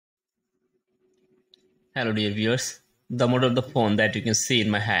Hello dear viewers, the model of the phone that you can see in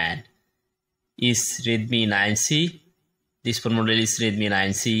my hand is Redmi 9C. This phone model is Redmi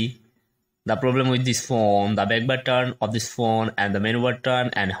 9C. The problem with this phone, the back button of this phone and the menu button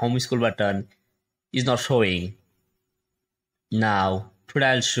and home scroll button is not showing. Now,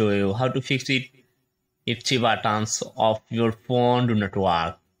 today I'll show you how to fix it if three buttons of your phone do not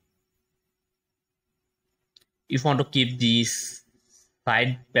work. If you want to keep this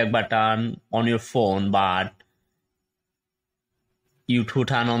side back button on your phone, but you to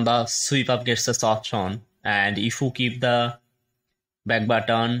turn on the sweep up gestures option, and if you keep the back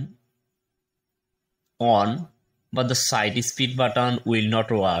button on but the side speed button will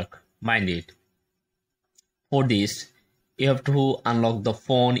not work, mind it. For this, you have to unlock the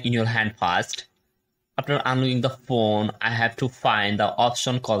phone in your hand first. After unlocking the phone, I have to find the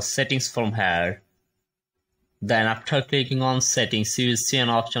option called settings from here. Then after clicking on settings, you will see an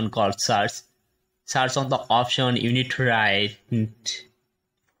option called search. Search on the option, you need to write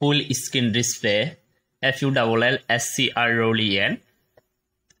full screen display, FULLSCROLEN.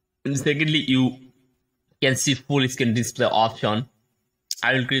 And secondly, you can see full screen display option.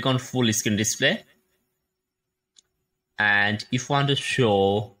 I will click on full screen display. And if you want to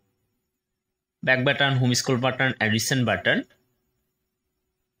show back button, home scroll button and recent button,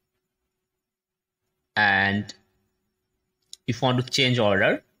 and if you want to change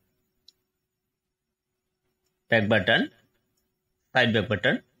order, back button, side back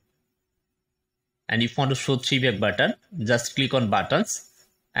button, and if you want to show three back button, just click on buttons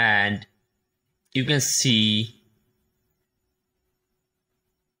and you can see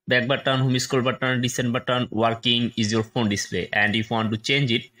back button, home scroll button, recent button working is your phone display. And if you want to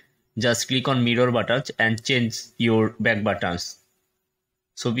change it, just click on mirror buttons and change your back buttons.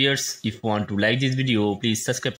 So viewers, if you want to like this video, please subscribe.